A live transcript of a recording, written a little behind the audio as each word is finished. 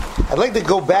I'd like to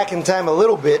go back in time a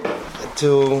little bit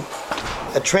to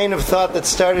a train of thought that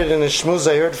started in a shmuz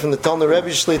I heard from the Talmud Rebbe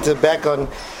Shlita back on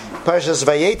Parshas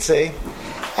Vayetze,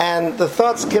 and the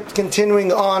thoughts kept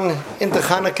continuing on into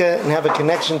Hanukkah and have a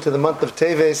connection to the month of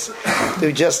Teves that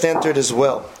we just entered as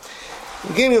well. At the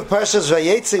beginning of Parshas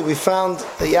Vayetze, we found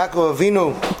that Yaakov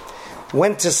Avinu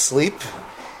went to sleep,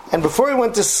 and before he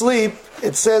went to sleep,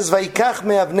 it says Vayikach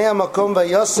me'avnei hamakom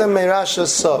vayosem me'rash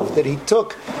hasov, that he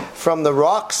took from the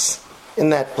rocks in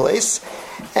that place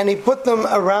and he put them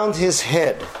around his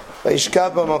head.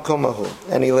 Vayishkav b'makom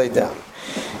hahu, and he lay down.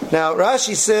 Now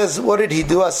Rashi says, what did he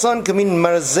do? Asan kamin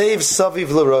marzev saviv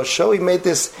l'rosho. He made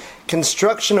this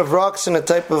construction of rocks in a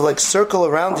type of like circle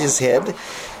around his head.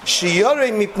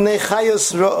 Shiyore mipnei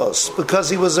chayos ro'os, because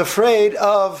he was afraid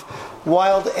of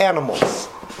wild animals.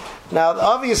 Now, the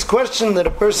obvious question that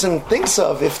a person thinks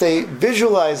of if they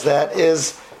visualize that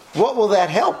is, what will that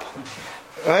help?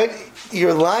 Right?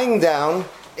 You're lying down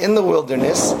in the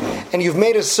wilderness and you've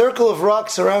made a circle of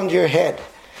rocks around your head.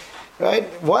 Right?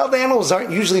 Wild animals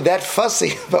aren't usually that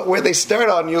fussy about where they start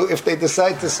on you if they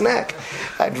decide to snack.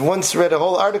 I'd once read a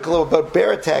whole article about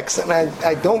bear attacks, and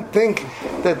I don't think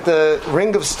that the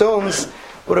ring of stones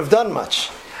would have done much.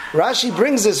 Rashi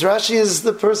brings this. Rashi is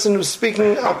the person who's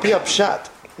speaking al pi pshat.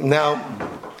 Now,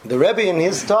 the Rebbe in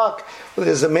his talk, with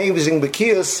his amazing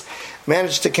Bekius,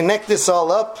 managed to connect this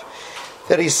all up,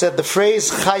 that he said the phrase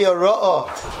chaya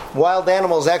ra'ah, wild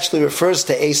animals, actually refers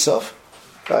to Esav,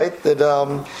 right? That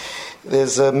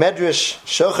there's a Medrash,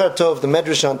 Shochar Tov, the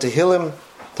Medrash on Tehillim,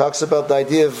 talks about the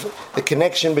idea of the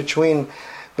connection between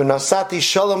V'nasati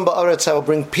shalom ba'aretz, I will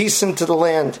bring peace into the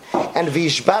land, and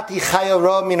v'ishbati chaya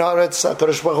ra'ah min haaretz,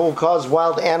 HaKadosh Baruch Hu will cause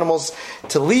wild animals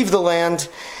to leave the land,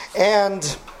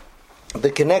 and the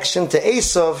connection to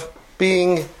Esav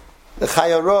being the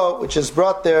Chayara, which is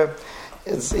brought there,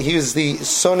 he was the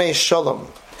Sonei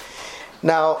Shalom.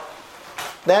 Now,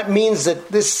 that means that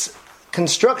this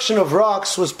construction of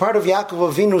rocks was part of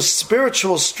Yaakov Avinu's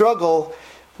spiritual struggle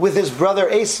with his brother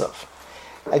Esav.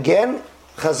 Again,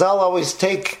 Chazal always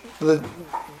take the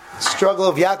struggle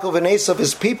of Yaakov and Esav,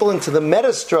 his people, into the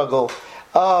meta struggle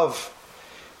of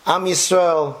Am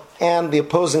Yisrael and the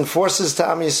opposing forces to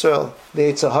Am Yisrael, the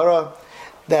Yetzer Hara,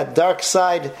 that dark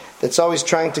side that's always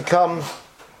trying to come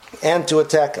and to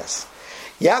attack us.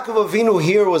 Yaakov Avinu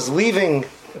here was leaving,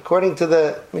 according to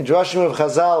the Midrashim of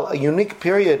Chazal, a unique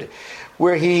period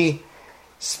where he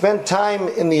spent time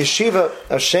in the yeshiva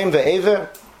of Shem Ve'ever,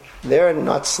 there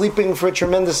not sleeping for a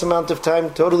tremendous amount of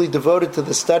time, totally devoted to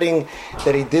the studying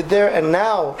that he did there, and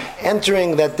now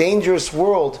entering that dangerous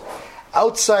world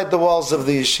outside the walls of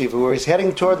the yeshiva, where he's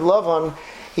heading toward Lavan.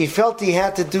 He felt he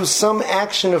had to do some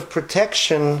action of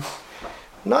protection,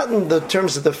 not in the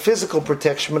terms of the physical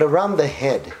protection, but around the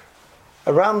head,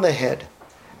 around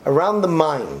the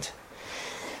mind.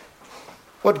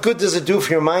 What good does it do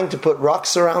for your mind to put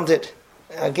rocks around it?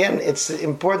 Again, it's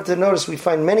important to notice, we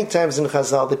find many times in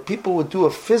Chazal that people would do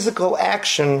a physical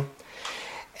action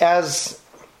as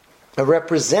a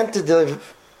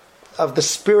representative of the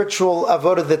spiritual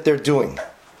avodah that they're doing.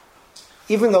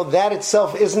 Even though that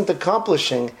itself isn't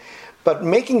accomplishing, but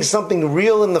making something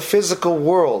real in the physical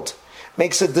world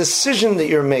makes a decision that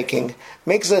you're making,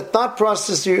 makes a thought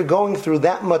process that you're going through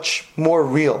that much more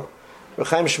real. Reb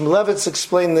Chaim Shmulevitz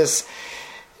explained this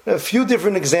in a few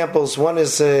different examples. One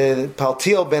is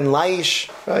Paltiel ben Laish,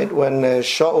 right? When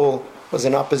Shaul was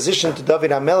in opposition to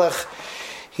David HaMelech,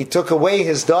 he took away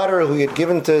his daughter who he had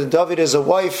given to David as a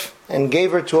wife and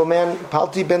gave her to a man,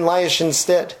 Palti ben Laish,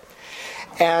 instead.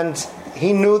 And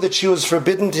he knew that she was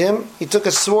forbidden to him. He took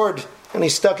a sword and he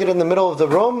stuck it in the middle of the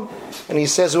room, and he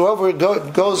says whoever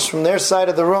goes from their side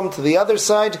of the room to the other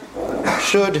side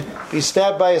should be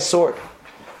stabbed by a sword.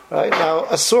 Right? Now,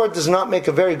 a sword does not make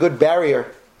a very good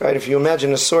barrier, right? If you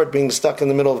imagine a sword being stuck in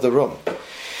the middle of the room.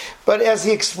 But as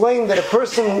he explained, that a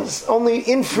person only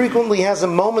infrequently has a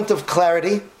moment of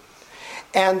clarity,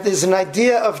 and there's an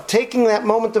idea of taking that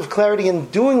moment of clarity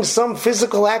and doing some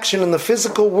physical action in the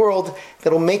physical world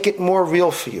that will make it more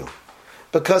real for you.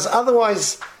 Because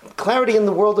otherwise, clarity in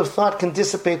the world of thought can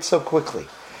dissipate so quickly.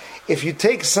 If you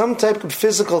take some type of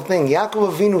physical thing,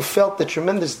 Yaakov Avinu felt the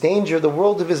tremendous danger the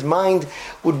world of his mind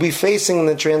would be facing in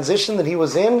the transition that he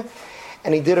was in,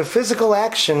 and he did a physical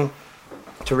action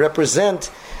to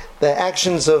represent the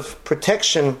actions of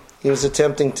protection he was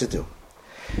attempting to do.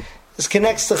 This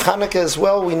connects to Hanukkah as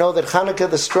well. We know that Hanukkah,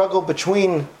 the struggle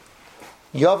between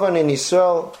Yavan and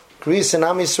Yisrael, Greece and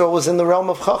Am Yisrael, was in the realm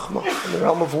of Chachma, in the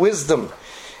realm of wisdom,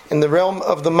 in the realm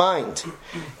of the mind.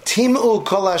 Tim'u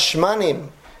kol hashmanim.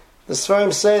 The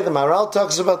Sfarim say, the Maharal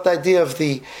talks about the idea of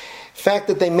the fact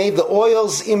that they made the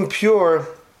oils impure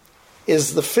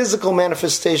is the physical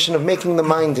manifestation of making the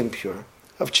mind impure,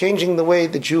 of changing the way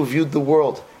the Jew viewed the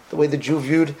world, the way the Jew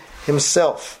viewed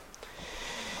himself.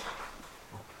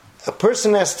 A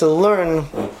person has to learn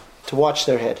to watch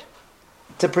their head,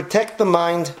 to protect the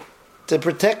mind, to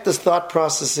protect the thought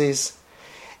processes,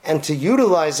 and to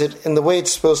utilize it in the way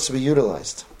it's supposed to be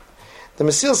utilized. The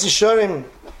Mesilas Yesharim,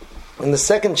 in the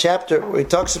second chapter, where he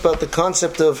talks about the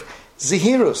concept of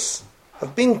zihirus,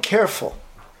 of being careful,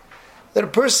 that a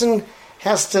person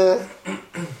has to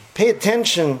pay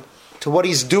attention to what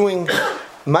he's doing,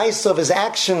 mice of his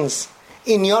actions,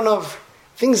 inyon of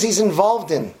things he's involved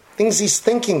in, things he's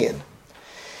thinking in.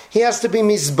 He has to be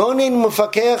mizbonin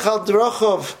mufakeach al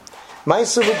drachov,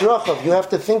 ma'asav drachov. You have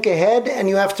to think ahead, and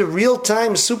you have to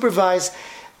real-time supervise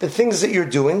the things that you're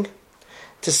doing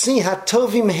to see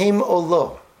hatovim heim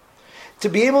olo, to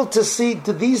be able to see,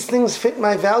 do these things fit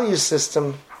my value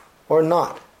system or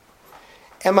not?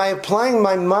 Am I applying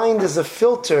my mind as a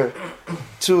filter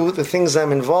to the things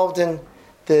I'm involved in,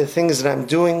 the things that I'm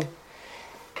doing?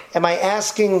 Am I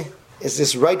asking, is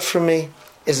this right for me?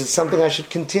 Is it something I should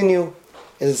continue?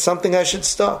 Is it something I should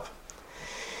stop?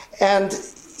 And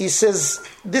he says,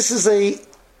 this is a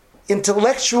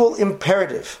intellectual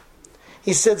imperative.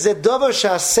 He said, Zedover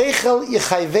sha'aseichel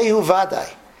yichayvehu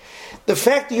vadai. The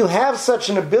fact that you have such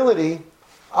an ability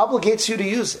obligates you to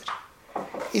use it.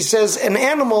 He says, an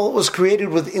animal was created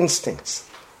with instincts.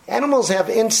 Animals have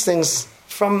instincts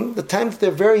from the time that they're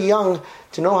very young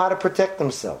to know how to protect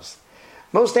themselves.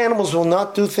 Most animals will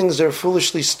not do things that are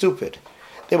foolishly stupid.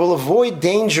 They will avoid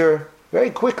danger very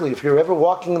quickly. If you're ever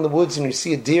walking in the woods and you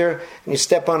see a deer and you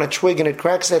step on a twig and it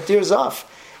cracks, that deer's off.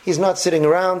 He's not sitting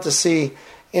around to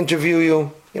interview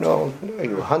you. Are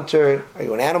you a hunter? Are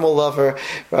you an animal lover?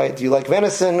 Right? Do you like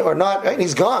venison or not? Right?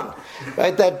 He's gone.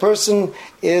 Right? That person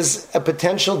is a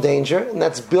potential danger, and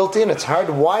that's built in. It's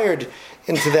hardwired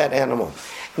into that animal.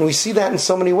 And we see that in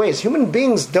so many ways. Human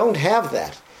beings don't have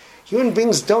that. Human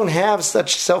beings don't have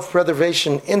such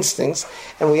self-preservation instincts,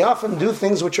 and we often do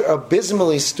things which are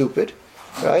abysmally stupid,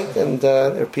 right? And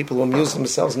there are people who amuse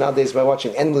themselves nowadays by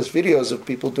watching endless videos of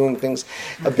people doing things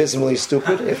abysmally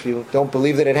stupid. If you don't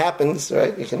believe that it happens,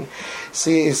 right, you can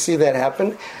see that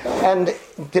happen. And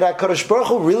did HaKadosh Baruch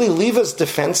Hu really leave us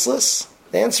defenseless?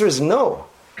 The answer is no.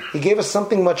 He gave us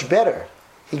something much better.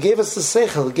 He gave us the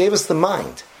seichel. He gave us the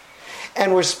mind.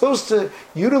 And we're supposed to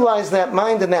utilize that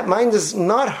mind, and that mind is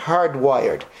not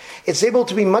hardwired. It's able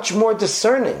to be much more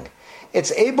discerning.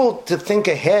 It's able to think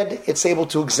ahead, it's able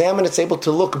to examine, it's able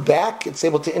to look back, it's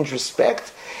able to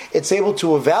introspect, it's able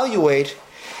to evaluate,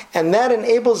 and that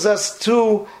enables us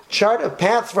to chart a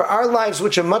path for our lives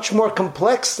which are much more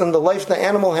complex than the life the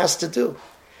animal has to do.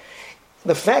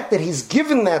 The fact that he's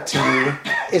given that to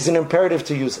you is an imperative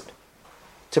to use it,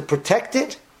 to protect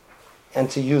it and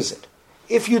to use it.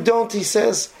 If you don't, he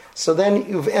says, so then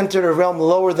you've entered a realm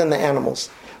lower than the animals,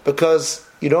 because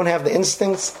you don't have the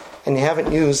instincts and you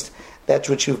haven't used that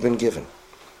which you've been given.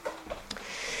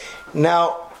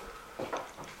 Now,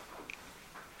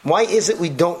 why is it we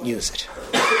don't use it?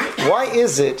 Why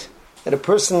is it that a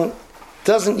person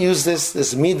doesn't use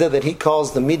this midah that he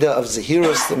calls the midah of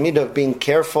zahirus, the midah of being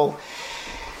careful?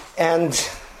 And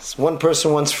one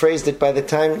person once phrased it, by the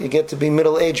time you get to be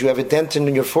middle age, you have a dent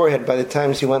in your forehead by the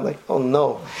time you went like, oh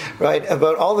no, right?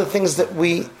 About all the things that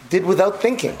we did without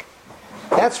thinking.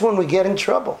 That's when we get in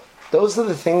trouble. Those are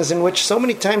the things in which so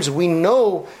many times we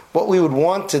know what we would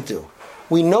want to do.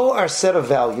 We know our set of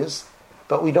values,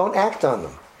 but we don't act on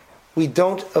them. We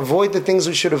don't avoid the things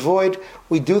we should avoid.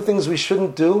 We do things we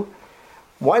shouldn't do.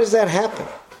 Why does that happen?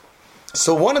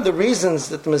 So one of the reasons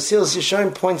that the Mesilas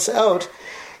Yesharim points out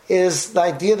is the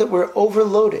idea that we're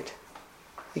overloaded.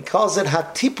 He calls it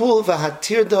hatipul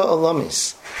v'hatirda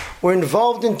olamis. We're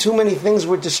involved in too many things.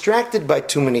 We're distracted by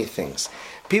too many things.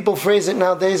 People phrase it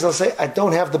nowadays, they'll say, I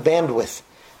don't have the bandwidth.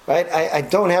 Right? I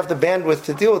don't have the bandwidth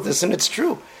to deal with this, and it's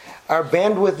true. Our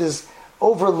bandwidth is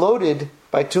overloaded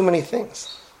by too many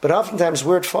things. But oftentimes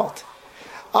we're at fault.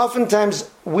 Oftentimes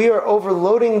we are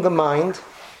overloading the mind,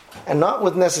 and not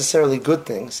with necessarily good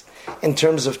things, in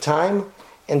terms of time,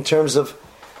 in terms of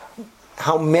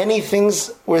how many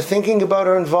things we're thinking about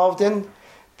or involved in,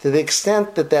 to the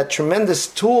extent that that tremendous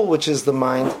tool, which is the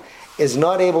mind, is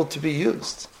not able to be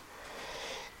used.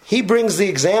 He brings the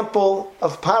example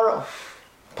of Paro.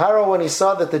 Paro, when he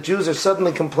saw that the Jews are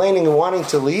suddenly complaining and wanting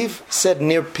to leave, said,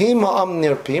 Nirpim ha'am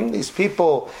nirpim. These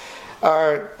people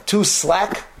are too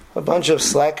slack, a bunch of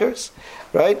slackers,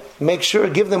 right? Make sure,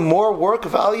 give them more work.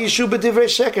 V'al yishu b'divrei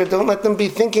sheker. Don't let them be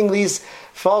thinking these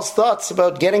false thoughts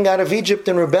about getting out of Egypt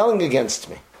and rebelling against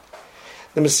me.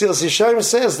 The Mesilas Yesharim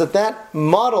says that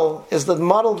model is the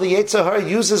model the Yetzer Hara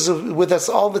uses with us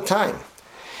all the time.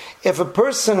 If a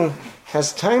person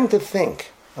has time to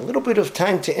think, a little bit of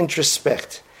time to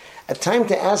introspect, a time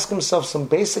to ask himself some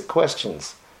basic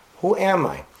questions. Who am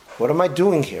I? What am I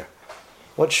doing here?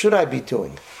 What should I be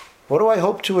doing? What do I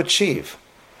hope to achieve?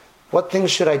 What things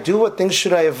should I do? What things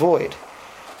should I avoid?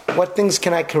 What things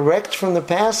can I correct from the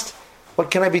past?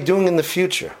 What can I be doing in the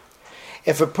future?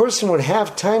 If a person would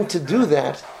have time to do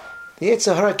that, the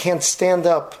Yetzer Hara can't stand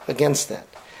up against that.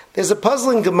 There's a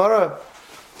puzzling Gemara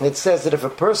that says that if a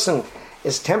person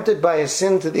is tempted by a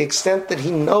sin to the extent that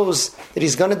he knows that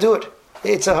he's going to do it, the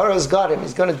Yetzer Hara has got him,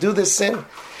 he's going to do this sin.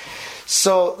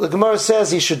 So the Gemara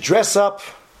says he should dress up.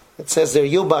 It says there,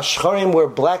 Yilbash Shcharim, wear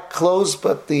black clothes,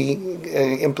 but the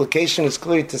implication is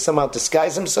clearly to somehow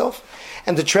disguise himself,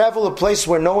 and to travel a place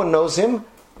where no one knows him,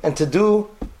 and to do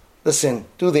the sin,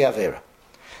 do the Avera.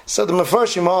 So the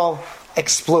Mefarshim all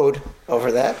explode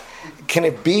over that. Can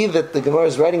it be that the Gemara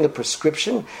is writing a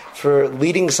prescription for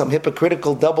leading some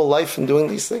hypocritical double life and doing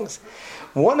these things?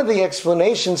 One of the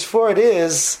explanations for it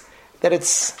is that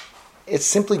it's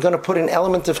simply going to put an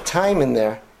element of time in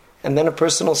there, and then a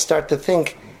person will start to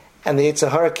think, and the Yetzer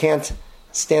Hara can't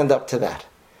stand up to that.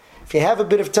 If you have a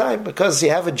bit of time, because you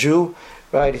have a Jew,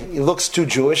 right, he looks too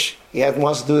Jewish, he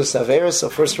wants to do this Avera, so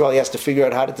first of all he has to figure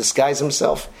out how to disguise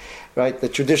himself. Right, the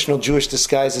traditional Jewish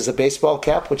disguise is a baseball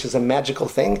cap, which is a magical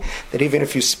thing, that even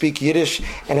if you speak Yiddish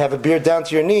and have a beard down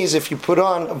to your knees, if you put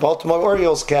on a Baltimore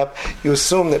Orioles cap, you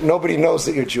assume that nobody knows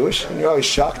that you're Jewish, and you're always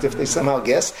shocked if they somehow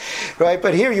guess. Right,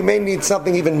 but here you may need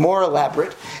something even more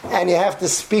elaborate, and you have to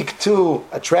speak to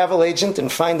a travel agent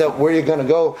and find out where you're going to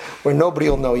go, where nobody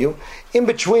will know you. In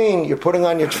between, you're putting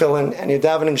on your tefillin, and you're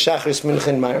davening Shachris, Mincha,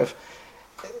 and Ma'ariv.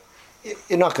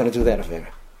 You're not going to do that Avera.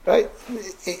 Right?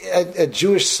 A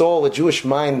Jewish soul, a Jewish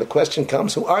mind, the question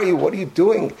comes, who are you? What are you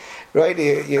doing? Right?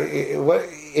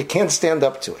 It can't stand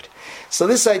up to it. So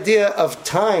this idea of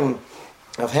time,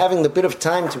 of having the bit of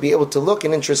time to be able to look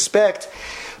and introspect,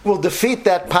 will defeat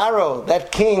that Paro,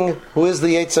 that king who is the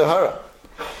Yetzer Hara.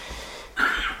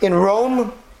 In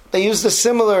Rome, they used a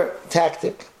similar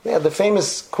tactic. They had the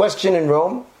famous question in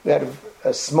Rome. They had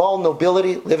a small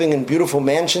nobility living in beautiful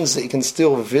mansions that you can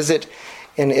still visit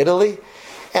in Italy.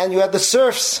 And you had the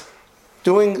serfs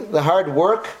doing the hard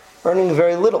work, earning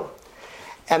very little.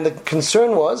 And the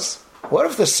concern was, what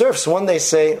if the serfs one day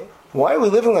say, why are we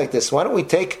living like this? Why don't we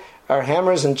take our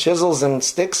hammers and chisels and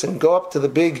sticks and go up to the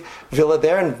big villa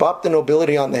there and bop the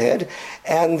nobility on the head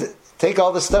and take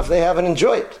all the stuff they have and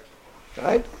enjoy it?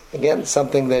 Right? Again,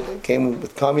 something that came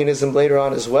with communism later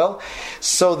on as well.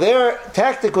 So their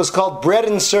tactic was called bread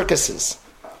and circuses.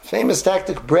 Famous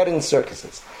tactic, bread and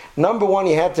circuses. Number one,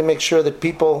 you had to make sure that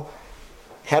people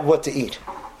had what to eat,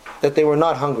 that they were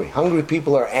not hungry. Hungry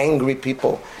people are angry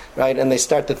people, right? And they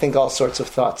start to think all sorts of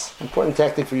thoughts. Important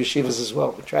tactic for yeshivas as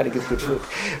well. We try to give good food,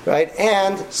 right?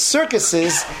 And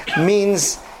circuses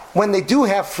means when they do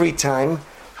have free time,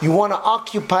 you want to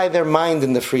occupy their mind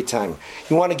in the free time.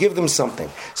 You want to give them something.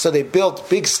 So they built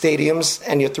big stadiums,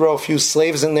 and you throw a few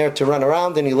slaves in there to run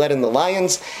around, and you let in the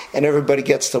lions, and everybody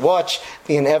gets to watch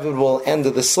the inevitable end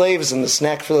of the slaves and the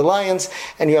snack for the lions,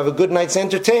 and you have a good night's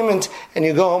entertainment, and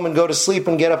you go home and go to sleep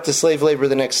and get up to slave labor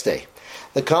the next day.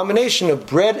 The combination of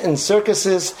bread and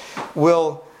circuses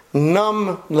will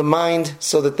numb the mind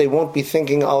so that they won't be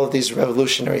thinking all of these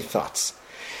revolutionary thoughts.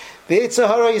 The Yetzer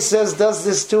Hara, he says, does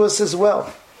this to us as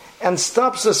well, and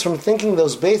stops us from thinking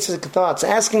those basic thoughts,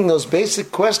 asking those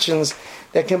basic questions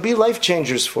that can be life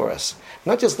changers for us.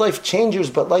 Not just life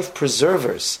changers, but life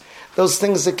preservers. Those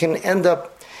things that can end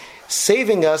up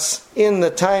saving us in the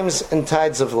times and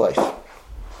tides of life.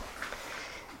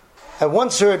 I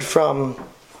once heard from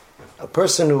a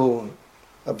person who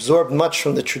absorbed much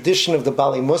from the tradition of the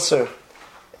Bali Musar.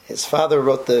 His father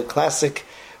wrote the classic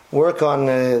work on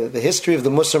the history of the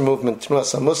Musar movement,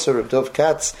 Tnuas HaMusar, Reb Dov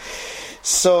Katz.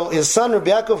 So his son,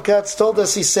 Rabbi Yaakov Katz, told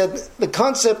us, he said, the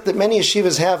concept that many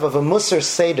yeshivas have of a Musar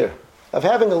Seder, of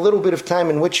having a little bit of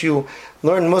time in which you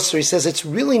learn Musar, he says it's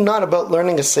really not about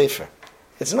learning a Sefer.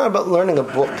 It's not about learning a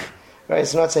book. Right?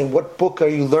 It's not saying, what book are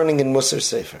you learning in Musar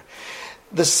Sefer?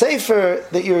 The Sefer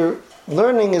that you're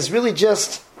learning is really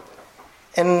just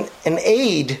an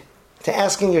aid to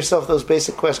asking yourself those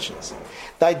basic questions.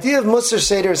 The idea of Musar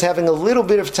Seder is having a little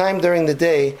bit of time during the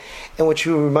day in which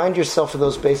you remind yourself of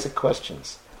those basic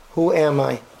questions. Who am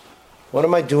I? What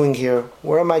am I doing here?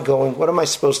 Where am I going? What am I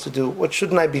supposed to do? What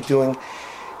shouldn't I be doing?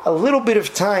 A little bit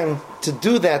of time to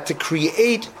do that, to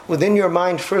create within your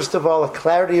mind, first of all, a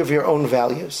clarity of your own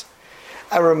values,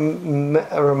 a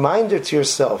reminder to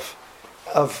yourself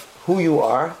of who you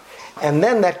are, And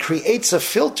then that creates a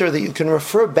filter that you can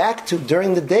refer back to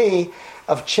during the day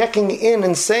of checking in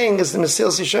and saying, as the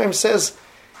Mesilas Yesharim says,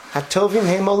 Hatovim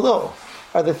Heimolo.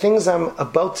 Are the things I'm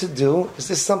about to do, is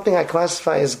this something I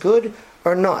classify as good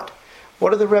or not?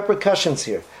 What are the repercussions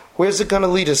here? Where's it going to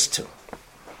lead us to?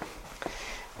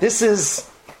 This is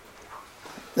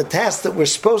the task that we're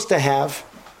supposed to have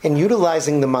in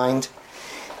utilizing the mind,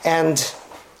 and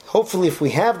hopefully if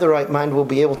we have the right mind, we'll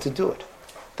be able to do it.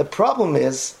 The problem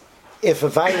is if a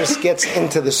virus gets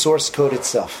into the source code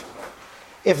itself.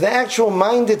 If the actual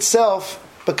mind itself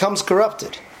becomes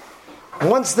corrupted.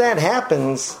 Once that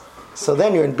happens, so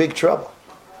then you're in big trouble.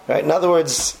 Right? In other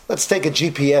words, let's take a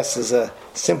GPS as a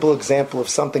simple example of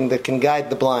something that can guide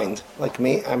the blind, like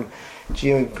me. I'm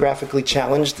geographically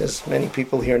challenged, as many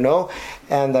people here know,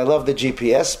 and I love the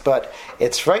GPS, but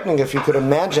it's frightening. If you could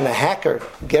imagine a hacker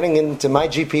getting into my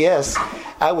GPS,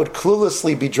 I would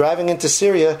cluelessly be driving into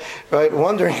Syria, right,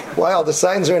 wondering why all the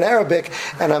signs are in Arabic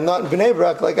and I'm not in Bnei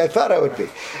Brak like I thought I would be.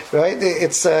 Right?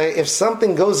 It's if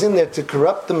something goes in there to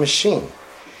corrupt the machine.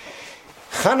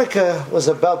 Hanukkah was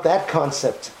about that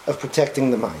concept of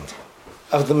protecting the mind,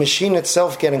 of the machine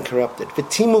itself getting corrupted.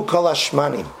 V'timu kol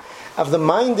hashmanim, of the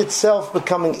mind itself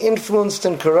becoming influenced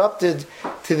and corrupted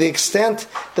to the extent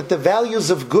that the values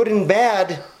of good and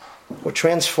bad were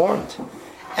transformed.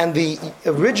 And the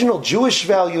original Jewish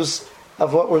values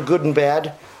of what were good and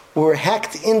bad were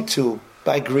hacked into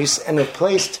by Greece and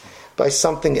replaced by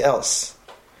something else.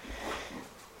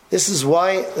 This is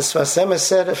why the Sfas Emes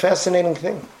said a fascinating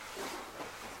thing.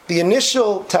 The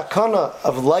initial takana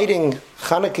of lighting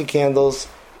Hanukkah candles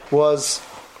was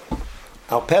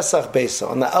al Pesach Besa,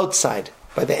 on the outside,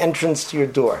 by the entrance to your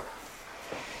door.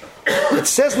 It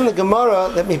says in the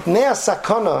Gemara that mipnei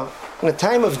sakana, in a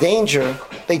time of danger,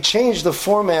 they changed the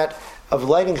format of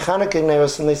lighting Hanukkah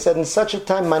neros, and they said in such a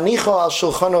time, manicho al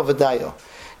shulchano v'dayo.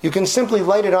 You can simply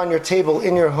light it on your table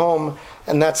in your home,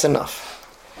 and that's enough.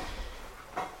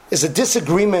 There's a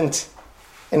disagreement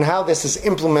in how this is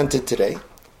implemented today.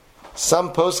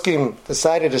 Some poskim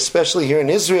decided, especially here in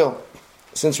Israel,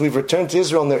 since we've returned to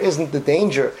Israel and there isn't the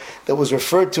danger that was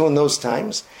referred to in those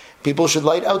times, people should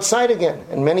light outside again,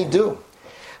 and many do.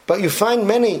 But you find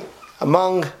many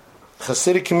among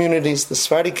Hasidic communities, the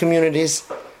Sephardi communities,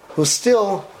 who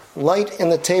still light in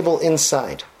the table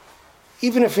inside,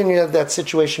 even if you have that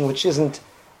situation which isn't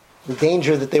the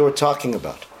danger that they were talking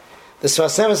about. The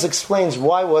Sfas Emes explains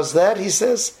why was that. He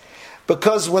says,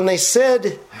 because when they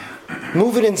said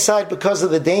move it inside because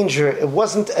of the danger, it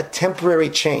wasn't a temporary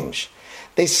change.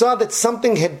 They saw that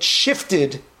something had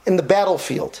shifted in the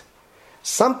battlefield.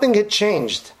 Something had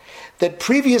changed. That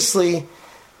previously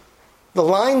the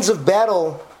lines of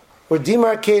battle were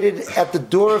demarcated at the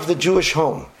door of the Jewish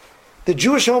home. The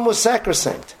Jewish home was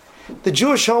sacrosanct. The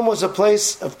Jewish home was a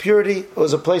place of purity, it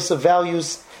was a place of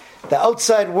values. The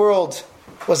outside world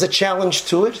was a challenge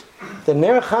to it. The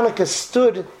Ner Hanukkah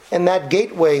stood in that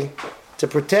gateway to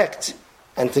protect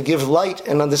and to give light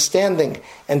and understanding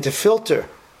and to filter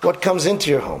what comes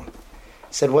into your home.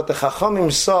 He said what the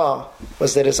Chachamim saw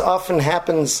was that as often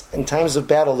happens in times of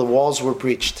battle, the walls were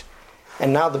breached.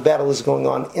 And now the battle is going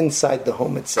on inside the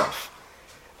home itself.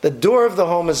 The door of the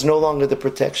home is no longer the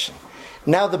protection.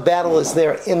 Now the battle is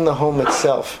there in the home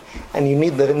itself. And you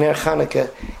need the Ner Hanukkah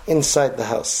inside the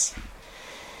house.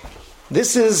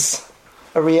 This is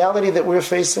a reality that we're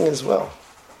facing as well.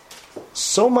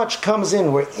 So much comes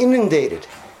in, we're inundated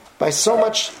by so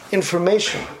much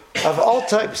information of all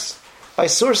types, by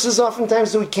sources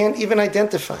oftentimes that we can't even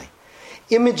identify.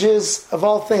 Images of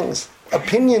all things,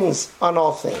 opinions on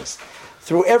all things,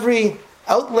 through every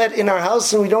outlet in our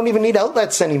house, and we don't even need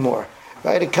outlets anymore.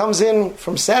 Right? It comes in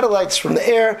from satellites, from the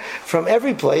air, from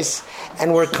every place,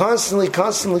 and we're constantly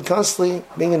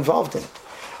being involved in it.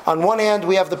 On one hand,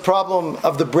 we have the problem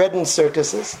of the bread and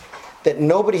circuses, that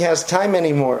nobody has time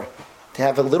anymore to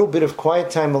have a little bit of quiet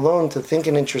time alone to think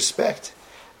and introspect.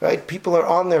 Right? People are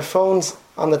on their phones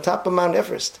on the top of Mount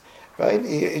Everest. Right?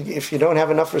 If you don't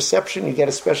have enough reception, you get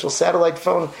a special satellite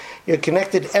phone. You're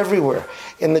connected everywhere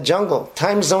in the jungle.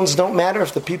 Time zones don't matter.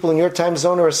 If the people in your time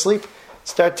zone are asleep,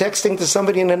 start texting to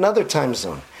somebody in another time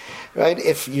zone. Right?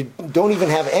 If you don't even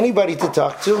have anybody to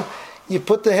talk to, you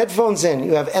put the headphones in.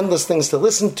 You have endless things to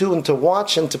listen to and to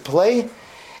watch and to play.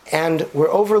 And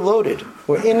we're overloaded.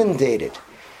 We're inundated.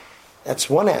 That's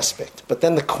one aspect. But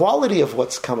then the quality of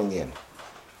what's coming in,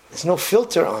 there's no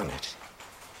filter on it.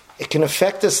 It can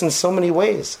affect us in so many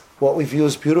ways. What we view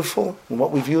as beautiful and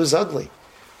what we view as ugly.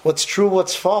 What's true,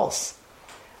 what's false.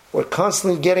 We're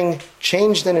constantly getting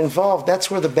changed and involved. That's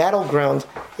where the battleground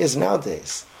is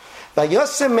nowadays.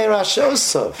 Vayosem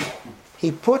merashosov.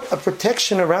 He put a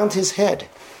protection around his head.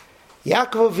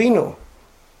 Yaakov Avinu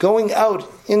going out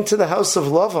into the house of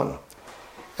Lavan.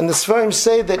 And the Sfarim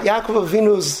say that Yaakov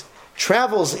Avinu's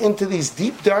travels into these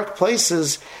deep, dark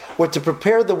places were to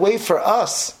prepare the way for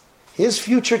us, his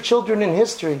future children in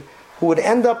history, who would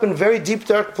end up in very deep,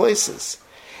 dark places,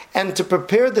 and to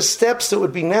prepare the steps that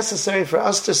would be necessary for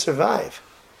us to survive.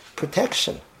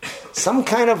 Protection. Some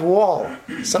kind of wall,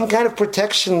 some kind of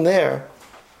protection there,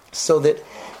 so that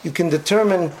you can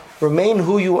determine, remain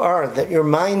who you are, that your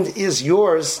mind is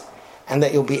yours, and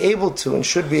that you'll be able to and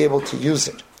should be able to use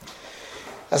it.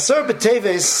 Asar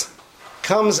B'Teves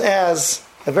comes as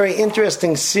a very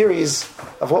interesting series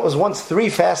of what was once 3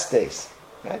 fast days,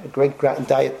 right? A great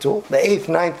diet tool, the 8th,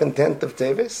 9th, and 10th of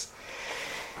Teves.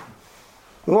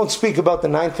 We won't speak about the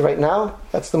 9th right now.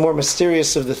 That's the more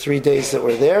mysterious of the 3 days that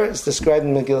were there. It's described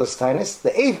in Megillas Taanis.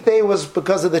 The 8th day was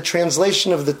because of the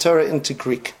translation of the Torah into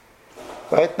Greek.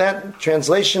 Right? That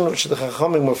translation, which the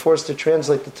Chachamim were forced to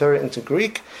translate the Torah into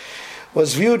Greek,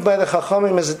 was viewed by the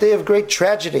Chachamim as a day of great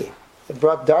tragedy. It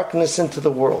brought darkness into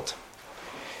the world.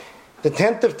 The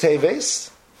 10th of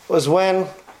Teves was when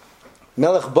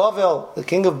Melech Bavel, the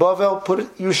king of Bavel, put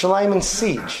Yerushalayim in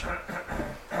siege.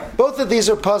 Both of these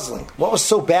are puzzling. What was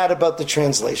so bad about the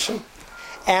translation?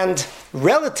 And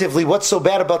relatively, what's so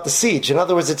bad about the siege? In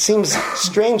other words, it seems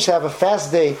strange to have a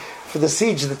fast day for the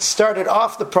siege that started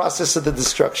off the process of the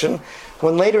destruction,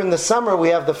 when later in the summer we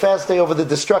have the fast day over the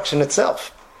destruction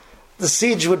itself. The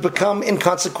siege would become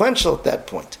inconsequential at that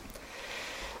point.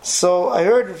 So I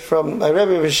heard from my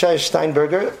Rebbe Rishai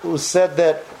Steinberger, who said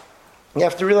that you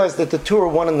have to realize that the two are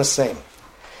one and the same.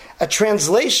 A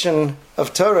translation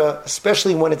of Torah,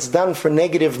 especially when it's done for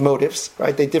negative motives,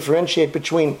 right? They differentiate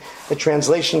between the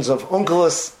translations of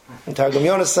Onkelos and Targum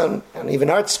Yonasan and even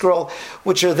ArtScroll,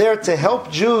 which are there to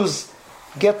help Jews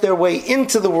get their way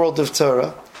into the world of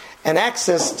Torah and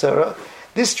access Torah.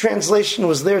 This translation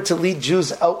was there to lead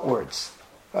Jews outwards,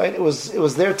 right? It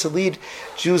was there to lead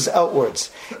Jews outwards.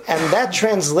 And that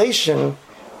translation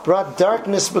brought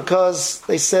darkness because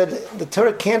they said the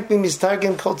Torah can't be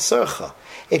mistargim kol tzorcha.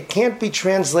 It can't be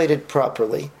translated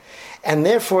properly, and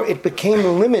therefore it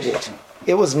became limited.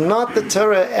 It was not the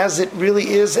Torah as it really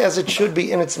is, as it should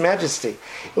be in its majesty.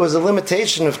 It was a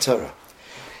limitation of Torah.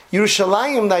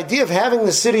 Yerushalayim, the idea of having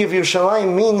the city of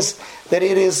Yerushalayim means that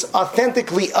it is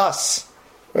authentically us.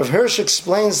 Rav Hirsch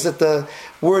explains that the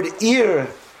word ir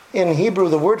in Hebrew,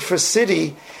 the word for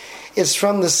city, is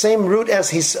from the same root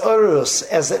as hisorus,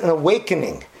 as an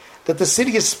awakening. That the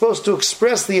city is supposed to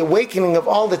express the awakening of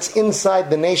all that's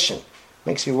inside the nation.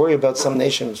 Makes you worry about some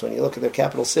nations when you look at their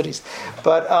capital cities.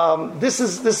 But this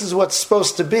is what's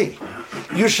supposed to be.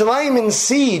 Yerushalayim in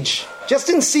siege, just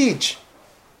in siege,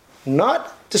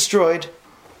 not destroyed,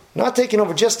 not taken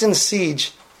over, just in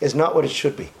siege, is not what it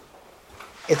should be.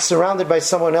 It's surrounded by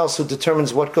someone else who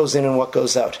determines what goes in and what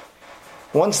goes out.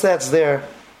 Once that's there,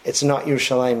 it's not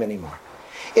Yerushalayim anymore.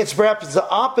 It's perhaps the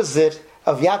opposite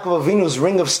of Yaakov Avinu's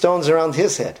ring of stones around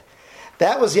his head.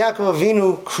 That was Yaakov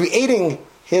Avinu creating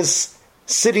his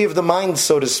city of the mind,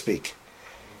 so to speak.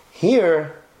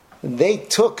 Here, they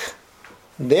took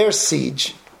their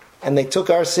siege, and they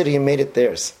took our city and made it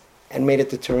theirs, and made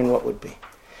it determine what would be.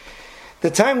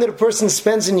 The time that a person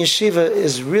spends in yeshiva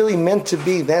is really meant to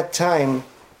be that time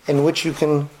in which you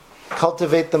can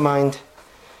cultivate the mind,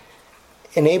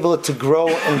 enable it to grow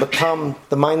and become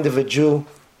the mind of a Jew,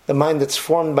 the mind that's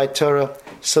formed by Torah,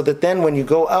 so that then when you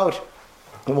go out,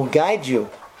 it will guide you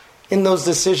in those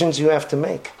decisions you have to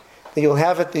make. That you'll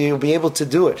have it, that you'll be able to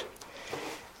do it.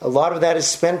 A lot of that is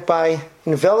spent by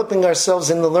enveloping ourselves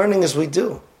in the learning as we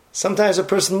do. Sometimes a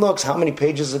person looks, how many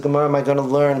pages of Gemara am I going to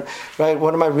learn? Right?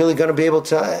 What am I really going to be able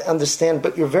to understand?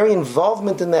 But your very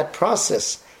involvement in that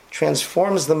process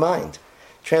transforms the mind,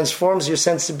 transforms your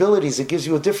sensibilities. It gives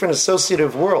you a different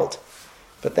associative world.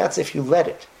 But that's if you let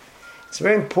it. It's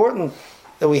very important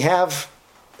that we have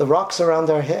the rocks around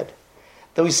our head,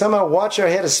 that we somehow watch our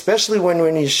head, especially when we're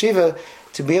in yeshiva,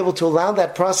 to be able to allow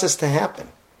that process to happen.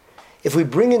 If we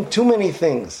bring in too many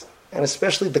things, and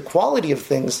especially the quality of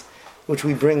things which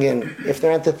we bring in, if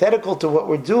they're antithetical to what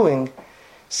we're doing,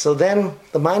 so then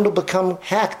the mind will become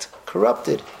hacked,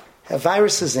 corrupted, have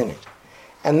viruses in it.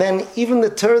 And then even the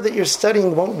Torah that you're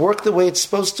studying won't work the way it's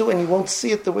supposed to, and you won't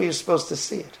see it the way you're supposed to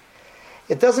see it.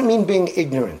 It doesn't mean being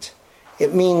ignorant.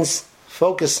 It means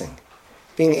focusing,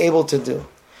 being able to do.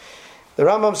 The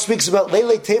Rambam speaks about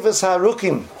Leilei Teves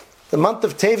HaArukim. The month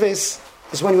of Teves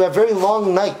is when you have very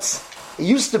long nights. It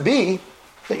used to be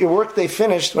that your workday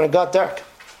finished when it got dark.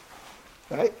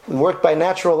 Right? We worked by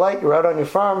natural light. You were out on your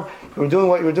farm. You were doing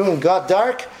what you were doing. It got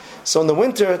dark. So in the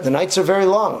winter, the nights are very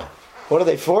long. What are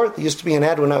they for? There used to be an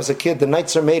ad when I was a kid. The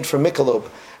nights are made for Michelob.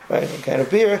 right? What kind of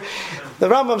beer? The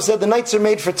Rambam said the nights are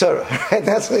made for Torah, right?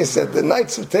 That's what he said. The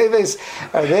nights of Teves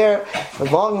are there, the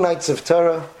long nights of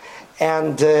Torah,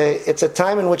 and it's a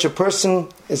time in which a person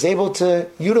is able to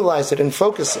utilize it and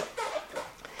focus it.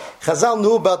 Chazal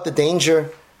knew about the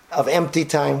danger of empty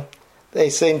time. They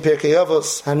say in Pirkei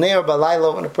Avos, Haner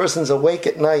Balaylo, when a person's awake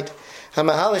at night,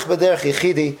 Hamahalich B'derech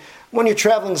Yechidi, when you're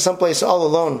traveling someplace all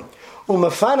alone.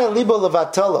 Umefana libo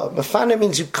levatala. Mefana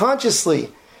means you consciously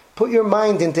put your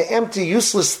mind into empty,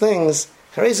 useless things.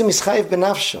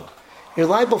 You're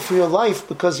liable for your life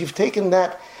because you've taken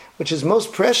that which is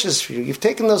most precious for you. You've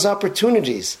taken those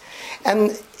opportunities.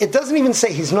 And it doesn't even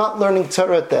say he's not learning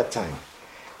Torah at that time.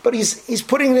 But he's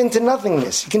putting it into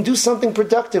nothingness. You can do something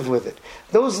productive with it.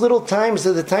 Those little times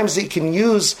are the times that you can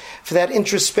use for that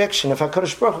introspection. If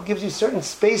HaKadosh Baruch Hu gives you certain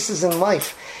spaces in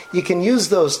life, you can use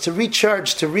those to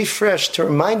recharge, to refresh, to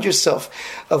remind yourself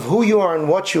of who you are and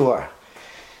what you are.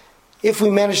 If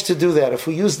we manage to do that, if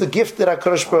we use the gift that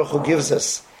HaKadosh Baruch Hu gives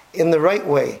us in the right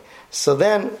way, so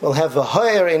then we'll have the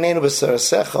Ha'er Eneinu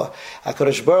B'Sarasecha.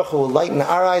 HaKadosh Baruch Hu will lighten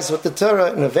our eyes with the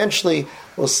Torah, and eventually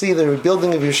we'll see the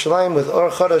rebuilding of Yerushalayim with Or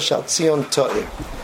Chadash Al Tzion Ta'ir.